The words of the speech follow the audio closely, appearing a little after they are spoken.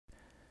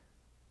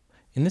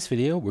In this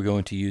video, we're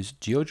going to use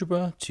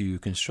Geogebra to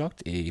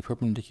construct a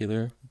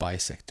perpendicular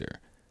bisector.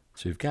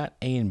 So we've got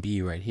A and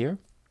B right here.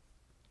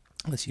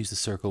 Let's use the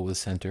circle with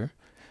center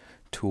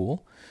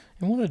tool.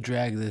 And we want to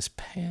drag this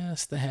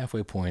past the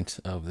halfway point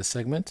of the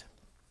segment.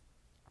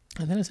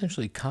 And then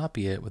essentially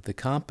copy it with the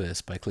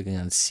compass by clicking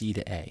on C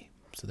to A.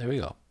 So there we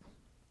go.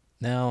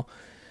 Now,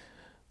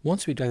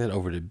 once we drag that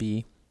over to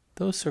B,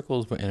 those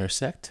circles will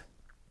intersect.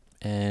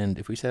 And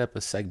if we set up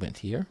a segment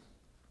here,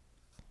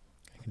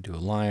 I can do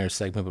a line or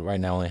segment, but right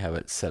now I only have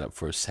it set up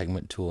for a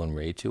segment tool and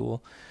ray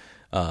tool.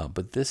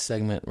 But this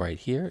segment right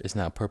here is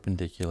now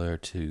perpendicular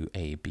to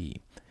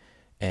AB.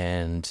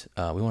 And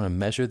we want to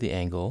measure the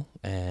angle.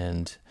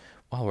 And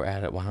while we're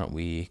at it, why don't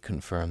we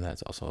confirm that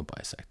it's also a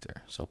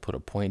bisector? So I'll put a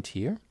point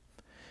here.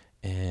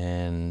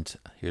 And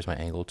here's my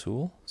angle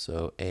tool.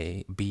 So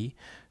A, B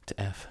to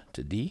F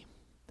to D.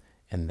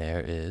 And there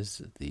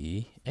is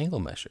the angle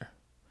measure.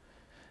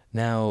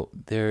 Now,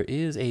 there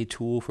is a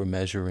tool for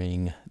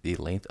measuring the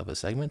length of a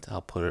segment.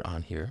 I'll put it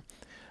on here.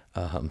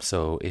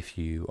 So if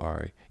you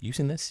are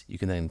using this, you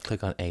can then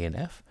click on A and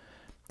F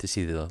to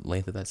see the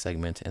length of that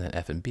segment, and then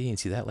F and B and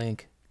see that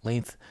length.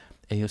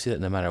 And you'll see that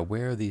no matter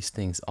where these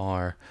things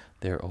are,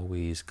 they're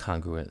always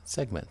congruent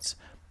segments.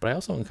 But I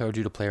also encourage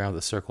you to play around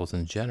with the circles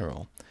in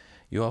general.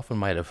 You often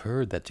might have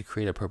heard that to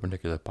create a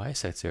perpendicular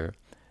bisector,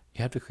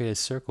 you have to create a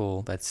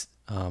circle that's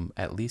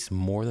at least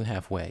more than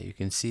halfway. You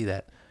can see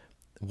that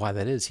why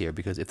that is here,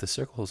 because if the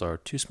circles are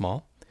too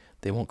small,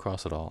 they won't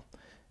cross at all.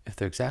 If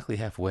they're exactly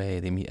halfway,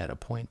 they meet at a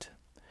point.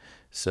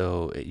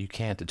 So you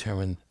can't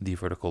determine the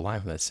vertical line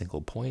from that single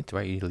point,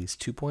 right? You need at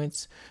least 2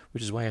 points,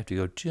 which is why you have to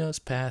go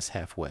just past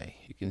halfway.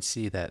 You can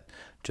see that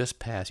just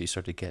past, you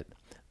start to get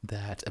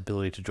that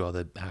ability to draw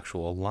the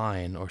actual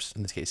line, or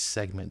in this case,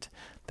 segment,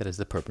 that is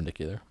the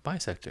perpendicular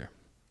bisector.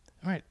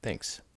 All right, thanks.